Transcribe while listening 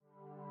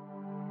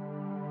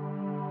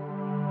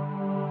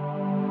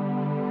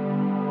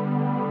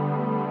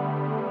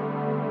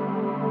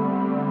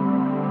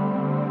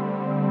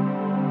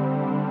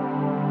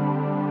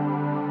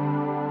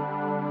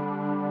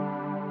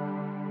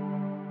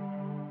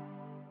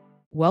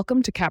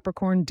Welcome to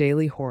Capricorn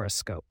Daily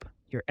Horoscope,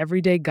 your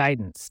everyday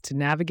guidance to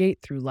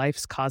navigate through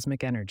life's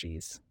cosmic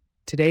energies.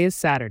 Today is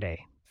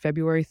Saturday,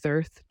 February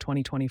 3rd,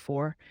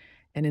 2024,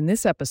 and in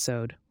this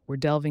episode, we're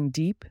delving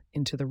deep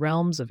into the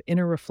realms of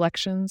inner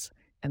reflections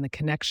and the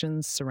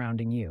connections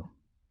surrounding you.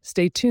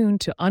 Stay tuned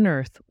to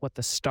unearth what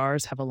the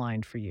stars have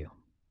aligned for you.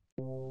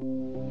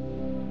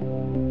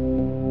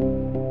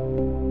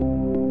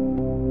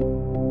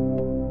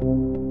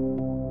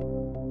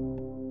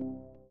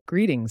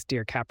 Greetings,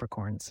 dear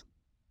Capricorns.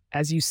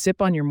 As you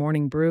sip on your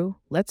morning brew,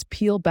 let's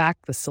peel back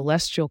the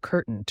celestial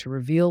curtain to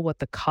reveal what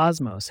the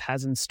cosmos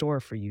has in store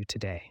for you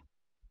today.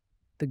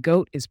 The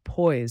goat is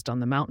poised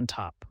on the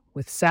mountaintop,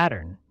 with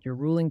Saturn, your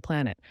ruling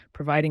planet,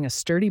 providing a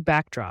sturdy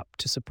backdrop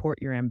to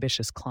support your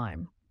ambitious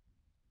climb.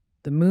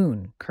 The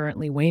moon,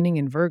 currently waning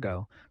in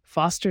Virgo,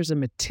 fosters a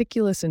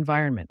meticulous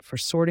environment for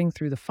sorting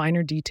through the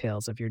finer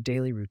details of your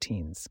daily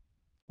routines.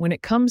 When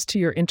it comes to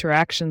your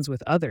interactions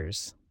with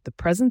others, the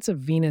presence of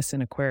Venus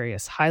in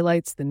Aquarius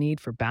highlights the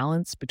need for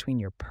balance between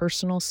your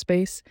personal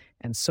space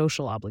and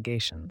social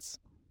obligations.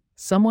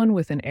 Someone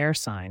with an air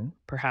sign,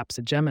 perhaps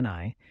a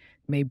Gemini,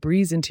 may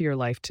breeze into your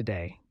life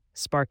today,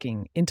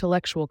 sparking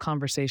intellectual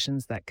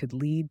conversations that could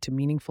lead to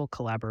meaningful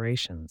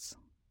collaborations.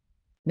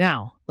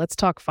 Now, let's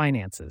talk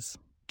finances.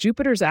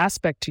 Jupiter's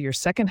aspect to your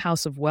second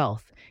house of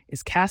wealth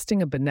is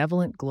casting a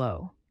benevolent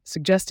glow,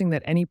 suggesting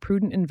that any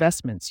prudent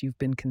investments you've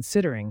been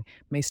considering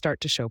may start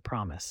to show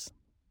promise.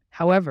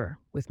 However,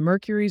 with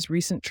Mercury's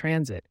recent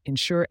transit,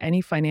 ensure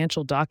any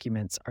financial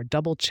documents are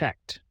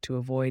double-checked to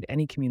avoid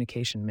any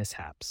communication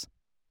mishaps.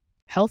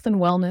 Health and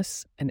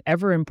wellness, an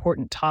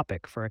ever-important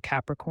topic for a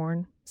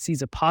Capricorn,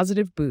 sees a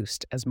positive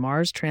boost as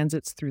Mars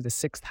transits through the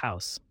sixth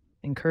house,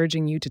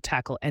 encouraging you to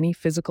tackle any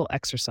physical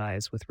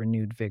exercise with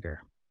renewed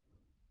vigor.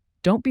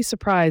 Don't be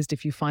surprised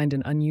if you find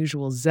an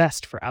unusual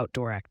zest for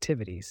outdoor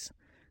activities.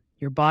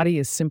 Your body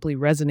is simply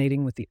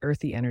resonating with the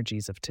earthy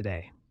energies of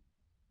today.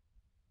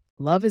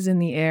 Love is in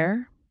the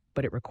air,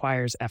 but it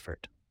requires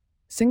effort.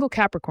 Single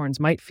Capricorns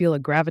might feel a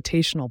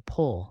gravitational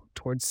pull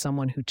towards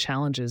someone who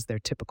challenges their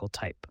typical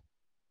type.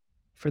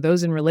 For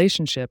those in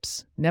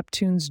relationships,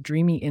 Neptune's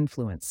dreamy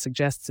influence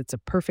suggests it's a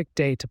perfect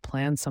day to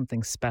plan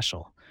something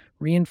special,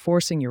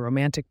 reinforcing your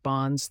romantic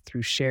bonds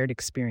through shared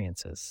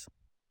experiences.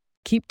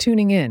 Keep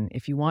tuning in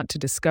if you want to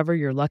discover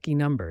your lucky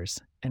numbers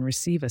and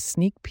receive a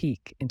sneak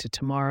peek into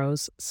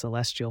tomorrow's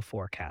celestial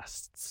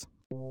forecasts.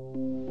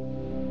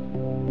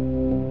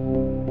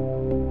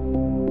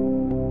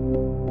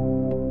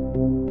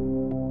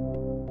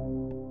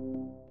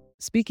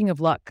 Speaking of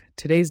luck,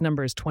 today's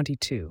number is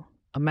 22,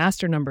 a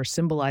master number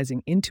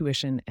symbolizing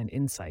intuition and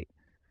insight.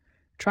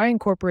 Try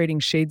incorporating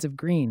shades of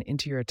green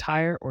into your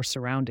attire or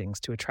surroundings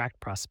to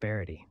attract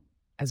prosperity.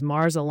 As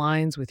Mars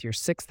aligns with your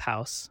sixth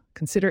house,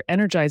 consider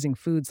energizing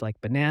foods like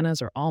bananas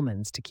or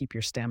almonds to keep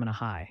your stamina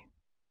high.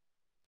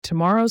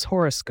 Tomorrow's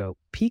horoscope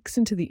peeks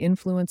into the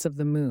influence of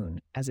the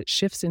moon as it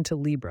shifts into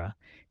Libra,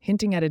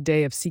 hinting at a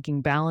day of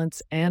seeking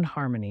balance and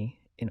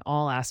harmony in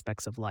all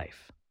aspects of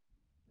life.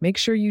 Make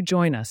sure you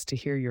join us to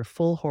hear your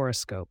full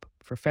horoscope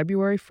for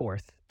February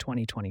 4th,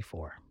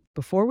 2024.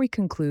 Before we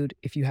conclude,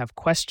 if you have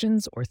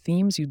questions or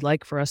themes you'd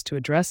like for us to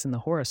address in the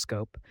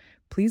horoscope,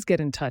 please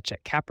get in touch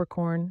at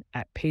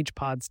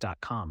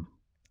capricorn@pagepods.com.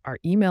 Our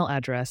email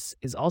address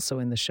is also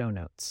in the show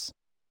notes.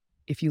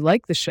 If you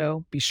like the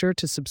show, be sure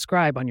to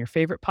subscribe on your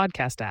favorite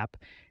podcast app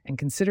and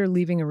consider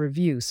leaving a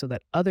review so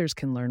that others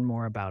can learn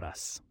more about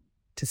us.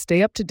 To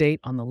stay up to date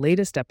on the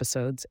latest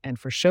episodes and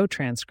for show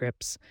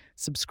transcripts,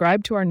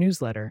 subscribe to our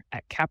newsletter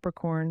at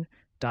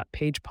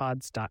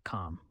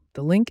capricorn.pagepods.com.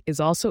 The link is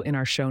also in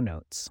our show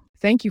notes.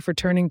 Thank you for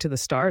turning to the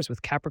stars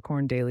with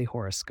Capricorn Daily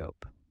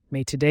Horoscope.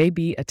 May today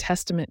be a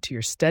testament to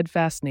your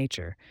steadfast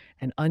nature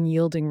and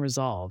unyielding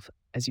resolve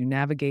as you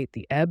navigate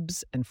the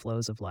ebbs and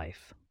flows of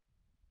life.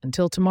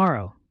 Until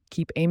tomorrow,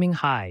 keep aiming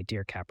high,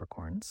 dear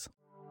Capricorns.